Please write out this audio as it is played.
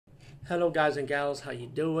Hello, guys and gals. How you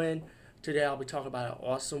doing? Today I'll be talking about an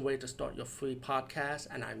awesome way to start your free podcast,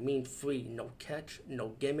 and I mean free. No catch, no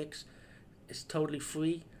gimmicks. It's totally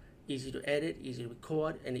free, easy to edit, easy to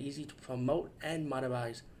record, and easy to promote and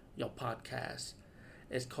monetize your podcast.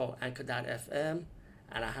 It's called Anchor.fm,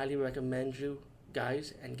 and I highly recommend you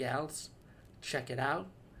guys and gals check it out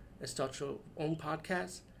and start your own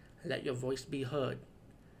podcast and let your voice be heard.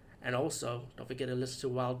 And also, don't forget to listen to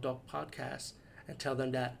Wild Dog Podcast and tell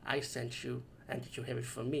them that I sent you and that you hear it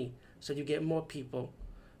from me. So you get more people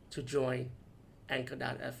to join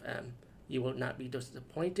Anchor.fm. You will not be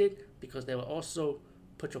disappointed because they will also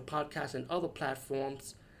put your podcast in other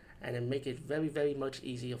platforms and then make it very, very much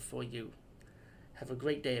easier for you. Have a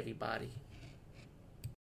great day, everybody.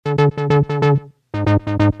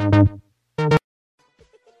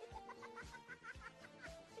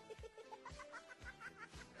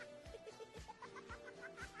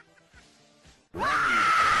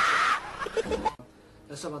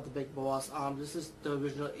 Let's talk about the Big Boss. This is the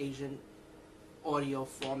original Asian audio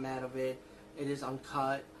format of it. It is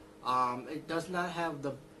uncut. It does not have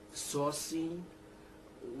the source scene,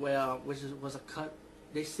 was a cut.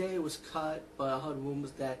 They say it was cut, but I heard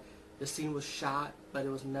rumors that the scene was shot, but it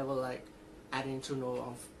was never like added into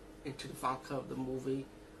the final cut of the movie.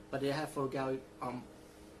 But they have photographic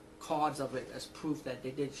cards of it as proof that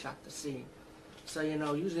they did shot the scene. So,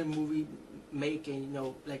 usually movie making,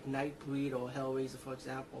 like Nightbreed or Hellraiser, for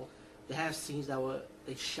example, they have scenes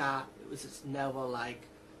they shot. It was just never like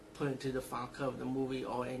put into the final cut of the movie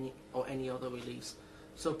or any other release.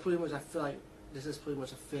 So pretty much, I feel like this is pretty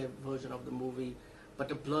much a fair version of the movie, but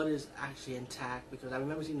the blood is actually intact because I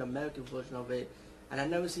remember seeing the American version of it, and I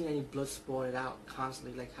never seen any blood spurted out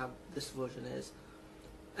constantly like how this version is.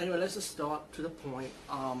 Anyway, let's just start to the point.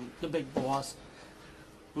 The Big Boss.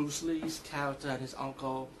 Bruce Lee's character and his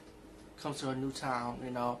uncle comes to a new town,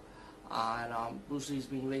 and Bruce Lee's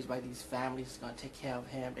being raised by these families that's going to take care of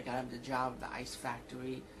him. They got him the job at the ice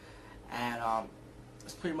factory, and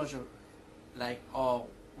it's pretty much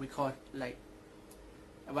we call it like,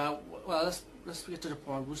 well, let's get to the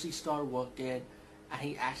point. Bruce Lee started working, and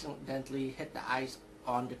he accidentally hit the ice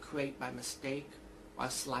on the crate by mistake while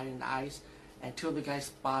sliding the ice, and two of the guys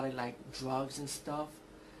spotted like drugs and stuff,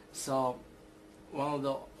 so one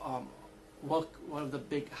of the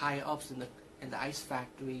big higher ups in the ice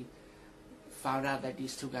factory found out that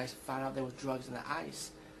these two guys found out there was drugs in the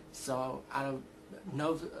ice. So out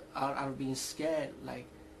of being scared, like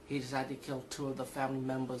he decided to kill two of the family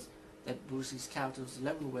members that Bruce Lee's character was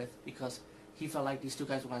living with because he felt like these two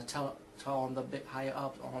guys were going to tell on the big higher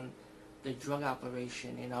ups on the drug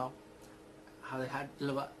operation. How they had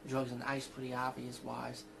delivered drugs in the ice, pretty obvious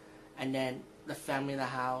wise, and then the family in the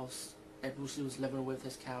house that Bruce Lee was living with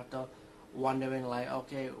his character, wondering like,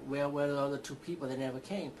 okay, where were the other two people? They never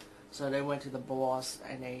came. So they went to the boss,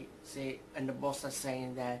 and the boss started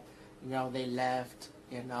saying that, they left,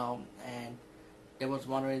 and they was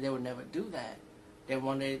wondering they would never do that. They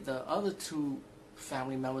wanted the other two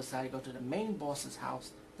family members decided to go to the main boss's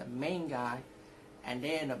house, the main guy, and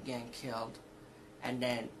they ended up getting killed. And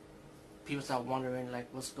then people start wondering like,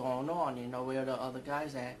 what's going on? Where are the other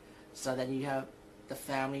guys at? So then you have the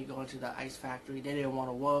family going to the ice factory. They didn't want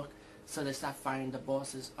to work, so they start finding the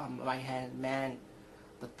boss's right-hand man,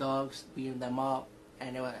 the thugs, beating them up,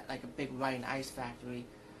 and they were like a big riot in the ice factory.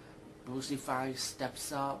 Bruce Lee finally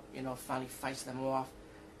steps up, finally fights them off,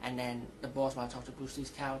 and then the boss wanted to talk to Bruce Lee's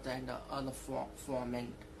character and the other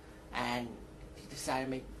foreman, and he decided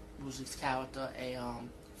to make Bruce Lee's character a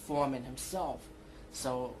foreman himself.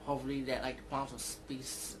 So hopefully that the problems will be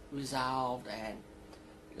resolved, and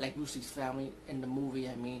like Bruce Lee's family in the movie,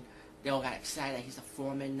 they all got excited that he's a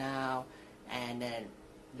foreman now, and then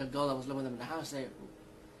the girl that was living with them in the house said,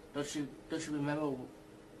 don't you remember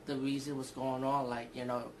the reason what's going on,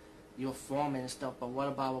 you're a foreman and stuff, but what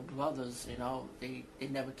about our brothers, they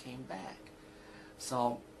never came back.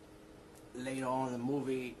 So later on in the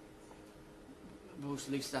movie, Bruce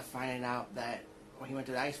Lee started finding out that when he went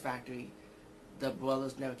to the ice factory, the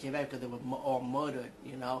brothers never came back because they were all murdered,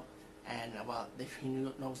 and he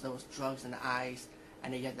knows there was drugs in the ice,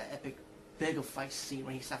 and then you had the epic bigger fight scene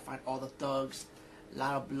when he started fighting all the thugs, a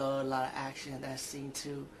lot of blood, a lot of action in that scene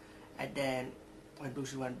too. And then when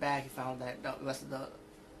Bruce went back, he found that the rest of the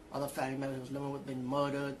other family members he was living with been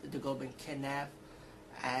murdered, the girl been kidnapped,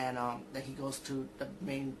 and then he goes to the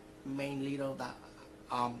main leader of the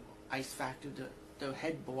ice factory, the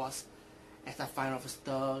head boss, and start fighting off his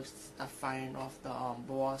thugs, start fighting off the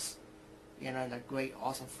boss. The great,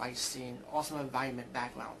 awesome fight scene, awesome environment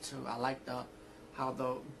background too. I like how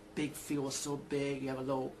the big field was so big. You have a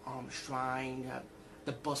little shrine. You have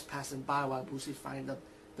the bus passing by while Bruce Lee fighting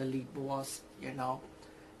the lead boss, you know.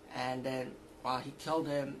 And then while he killed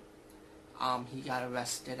him, he got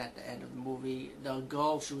arrested at the end of the movie. The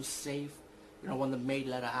girl, she was safe, you know, when the maid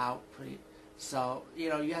let her out. So, you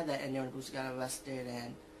know, you had that ending when Bruce got arrested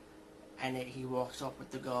and then he walks off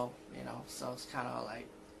with the girl, you know. So it's kind of like,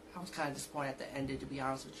 I was kind of disappointed at the ending, to be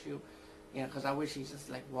honest with you. You know, because I wish he just,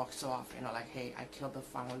 like, walks off, you know, like, hey, I killed the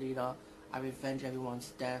final leader. I revenge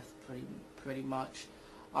everyone's death, pretty much.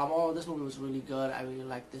 Oh, this movie was really good. I really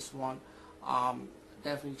liked this one.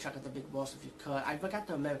 Definitely check out The Big Boss if you could. I forgot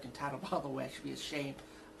the American title, by the way. I should be ashamed.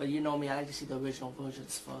 But you know me, I like to see the original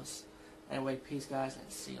versions first. Anyway, peace, guys, and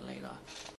see you later.